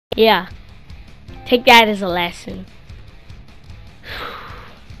Yeah, take that as a lesson.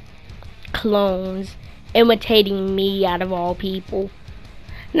 Clones imitating me out of all people.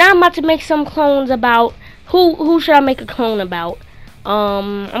 Now I'm about to make some clones about who should I make a clone about?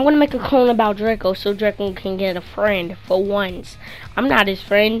 I'm gonna make a clone about Draco so Draco can get a friend for once. I'm not his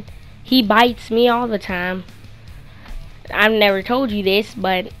friend. He bites me all the time. I've never told you this,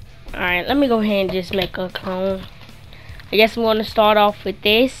 but alright, let me go ahead and just make a clone. I guess I'm gonna start off with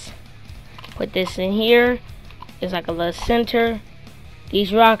this. Put this in here. It's like a little center.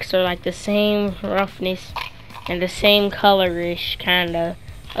 These rocks are like the same roughness and the same colorish kinda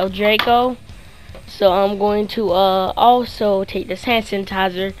of Draco. So I'm going to also take this hand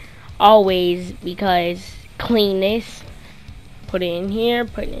sanitizer always because cleanness. Put it in here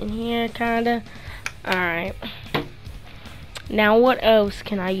kinda. Alright. Now what else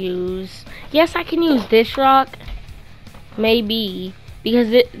can I use? Yes, I can use this rock. Maybe.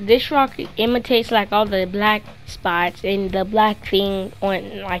 Because this rock imitates like all the black spots and the black thing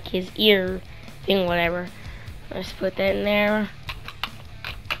on like his ear thing, whatever. Let's put that in there.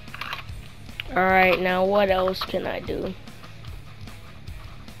 Alright, now what else can I do?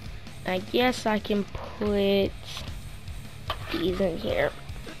 I guess I can put these in here.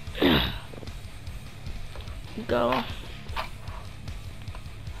 Go.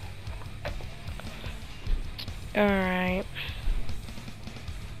 Alright.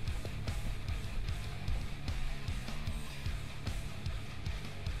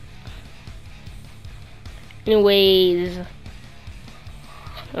 Anyways,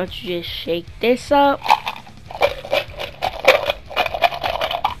 let's just shake this up.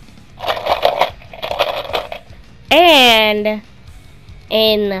 And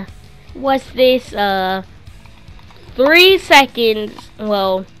in what's this 3 seconds,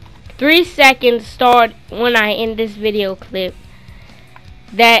 well, 3 seconds start when I end this video clip.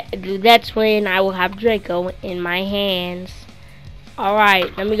 That's when I will have Draco in my hands.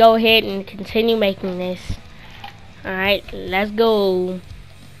 Alright, let me go ahead and continue making this. Alright, let's go.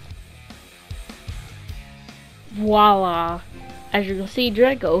 Voila. As you can see,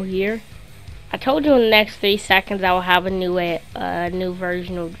 Draco here. I told you in the next 3 seconds I will have a new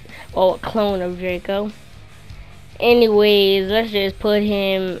version of, or a clone of Draco. Anyways, let's just put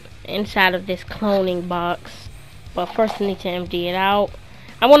him inside of this cloning box. But first I need to empty it out.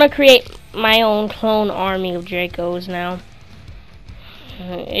 I want to create my own clone army of Dracos now.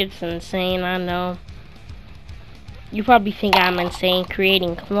 It's insane, I know. You probably think I'm insane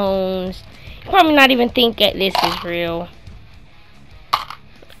creating clones. You probably not even think that this is real.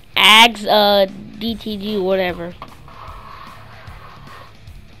 Ags, DTG, whatever.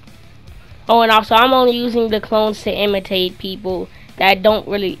 Oh, and also I'm only using the clones to imitate people that don't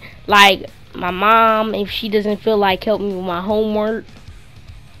really like my mom. If she doesn't feel like helping me with my homework,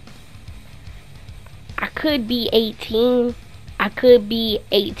 I could be 18. I could be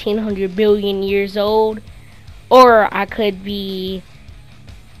 1800 billion years old, or I could be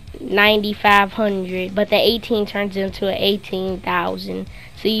 9500, but the 18 turns into an 18,000,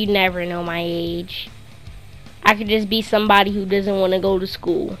 so you never know my age. I could just be somebody who doesn't want to go to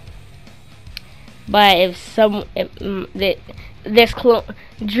school. But if this clone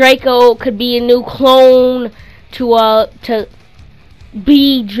Draco could be a new clone to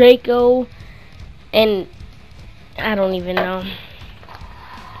be Draco, and I don't even know.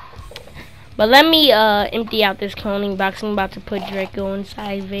 But let me empty out this cloning box. I'm about to put Draco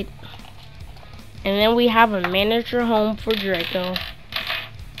inside of it. And then we have a miniature home for Draco.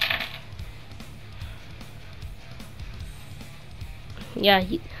 Yeah,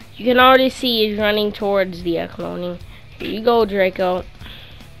 you can already see he's running towards the cloning. Here you go, Draco.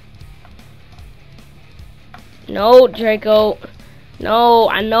 No, Draco. No,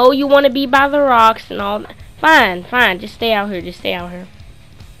 I know you want to be by the rocks and all that. Fine, fine. Just stay out here. Just stay out here.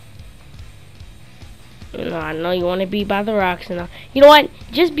 No, I know you want to be by the rocks and all. You know what?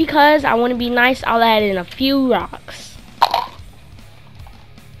 Just because I want to be nice, I'll add in a few rocks.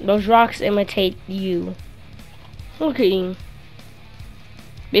 Those rocks imitate you. Look at you.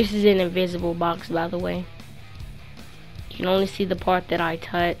 This is an invisible box, by the way. You can only see the part that I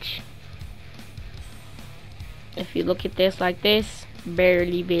touch. If you look at this like this,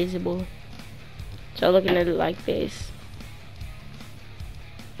 barely visible. Try looking at it like this.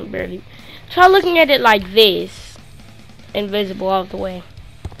 Barely. Try looking at it like this. Invisible all the way.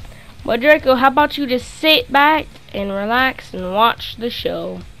 But Draco, how about you just sit back and relax and watch the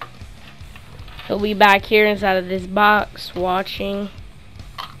show. He'll be back here inside of this box watching.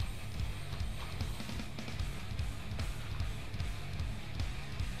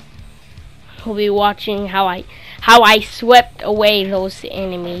 He'll be watching how how I swept away those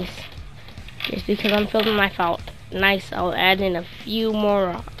enemies. Just because I'm feeling my fault. Nice, I'll add in a few more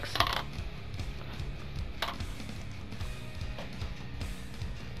rocks.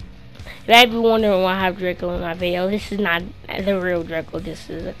 If I be wondering why I have Draco in my video, this is not the real Draco, this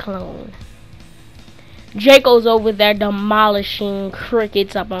is a clone. Draco's over there demolishing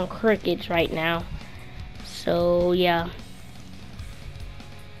crickets up on crickets right now. So, yeah.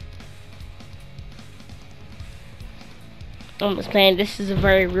 I'm just saying, this is a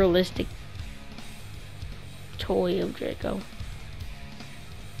very realistic toy of Draco.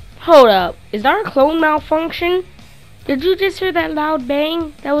 Hold up, is our clone malfunction? Did you just hear that loud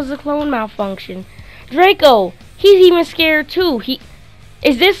bang? That was a clone malfunction. Draco, he's even scared too.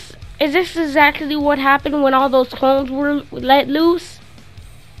 Is this exactly what happened when all those clones were let loose?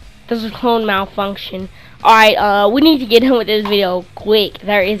 There's a clone malfunction. Alright, we need to get done with this video quick.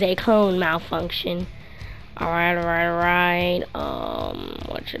 There is a clone malfunction. Alright.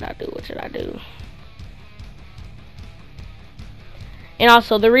 What should I do? And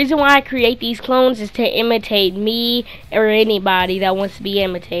also, the reason why I create these clones is to imitate me or anybody that wants to be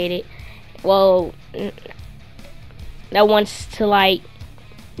imitated. Well, that wants to, like,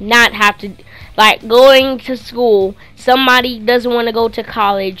 not have to, like, going to school. Somebody doesn't want to go to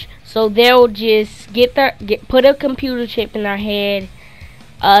college, so they'll just put a computer chip in their head.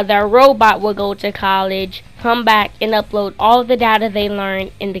 Their robot will go to college, come back, and upload all the data they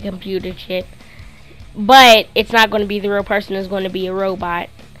learned in the computer chip. But it's not going to be the real person, it's going to be a robot.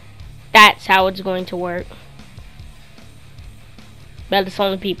 That's how it's going to work. But it's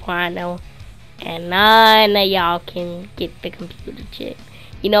only people I know. And none of y'all can get the computer chip.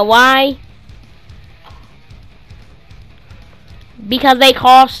 You know why? Because they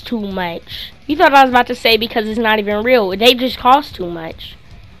cost too much. You thought I was about to say because it's not even real. They just cost too much.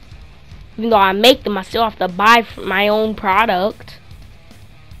 Even though I make them, I still have to buy my own product.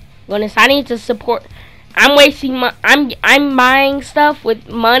 Goodness, I need to support. I'm wasting my. I'm buying stuff with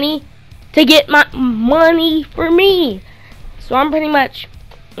money to get my money for me. So I'm pretty much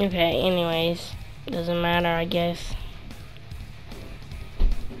okay. Anyways, doesn't matter, I guess.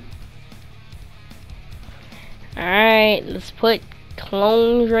 All right, let's put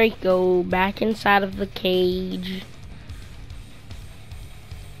Clone Draco back inside of the cage.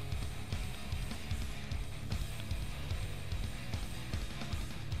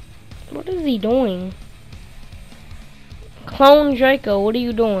 What is he doing? Clone Draco, what are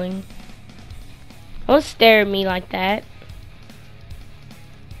you doing? Don't stare at me like that.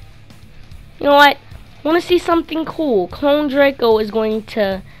 You know what? I want to see something cool. Clone Draco is going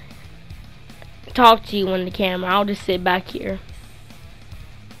to talk to you on the camera. I'll just sit back here.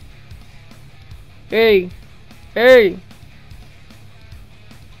 Hey.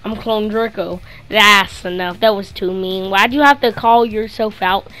 I'm Clone Draco. That's enough. That was too mean. Why'd you have to call yourself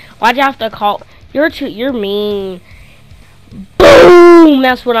out? Why'd you have to call? You're mean. Boom!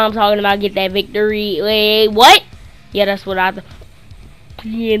 That's what I'm talking about. Get that victory. Wait, what? Yeah, that's what I.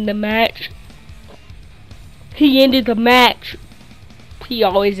 He ended the match. He ended the match. He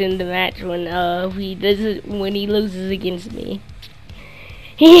always ends the match when he loses against me.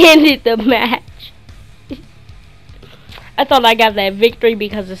 He ended the match. I thought I got that victory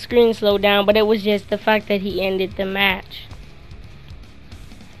because the screen slowed down, but it was just the fact that he ended the match.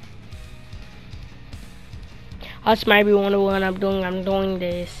 That's maybe wonder what I'm doing. I'm doing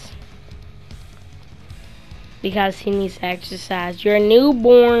this because he needs to exercise. You're a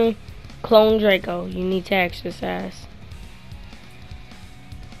newborn Clone Draco. You need to exercise.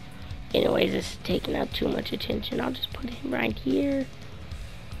 Anyways, this is taking up too much attention. I'll just put him right here.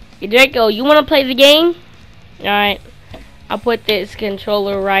 Hey, Draco, you want to play the game? Alright. I'll put this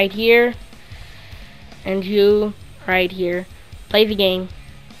controller right here. And you right here. Play the game.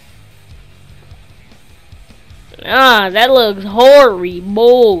 Ah, that looks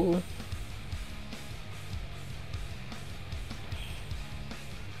horrible.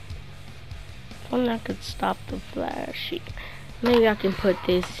 If only I could stop the flashing. Maybe I can put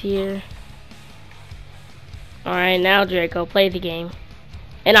this here. Alright, now Draco, play the game.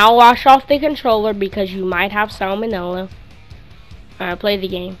 And I'll wash off the controller because you might have salmonella. Alright, play the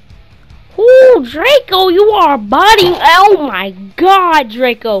game. Ooh, Draco, you are budding. Oh my god,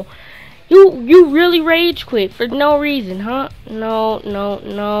 Draco. You really rage quit for no reason, huh? No.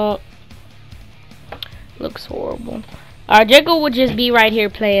 Looks horrible. Alright, Draco would just be right here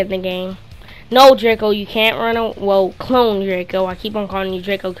playing the game. No, Draco, you can't run away. Well, Clone Draco. I keep on calling you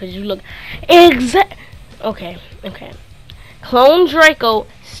Draco because you look exact. Okay. Clone Draco,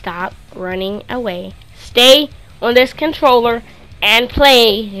 stop running away. Stay on this controller and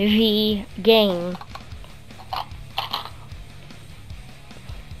play the game.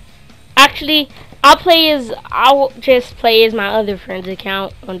 Actually, I'll just play as my other friend's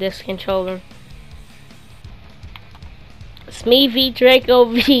account on this controller. It's me v Draco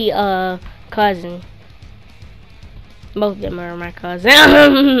v cousin. Both of them are my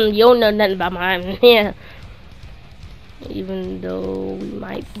cousin. You don't know nothing about mine. Yeah. Even though we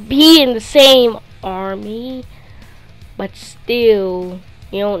might be in the same army, but still,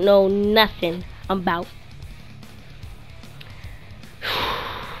 you don't know nothing about.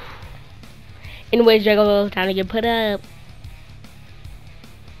 Anyways, Draco, time to get put up.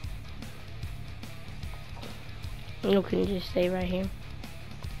 You can just stay right here.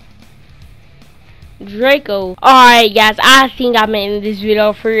 Draco. Alright guys, I think I'm ending this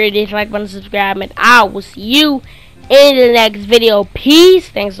video. For your dislike button, subscribe, and I will see you in the next video. Peace.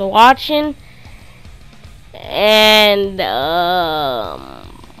 Thanks for watching. And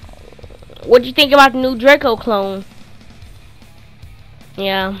what do you think about the new Draco clone?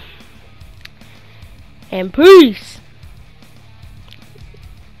 Yeah. And peace.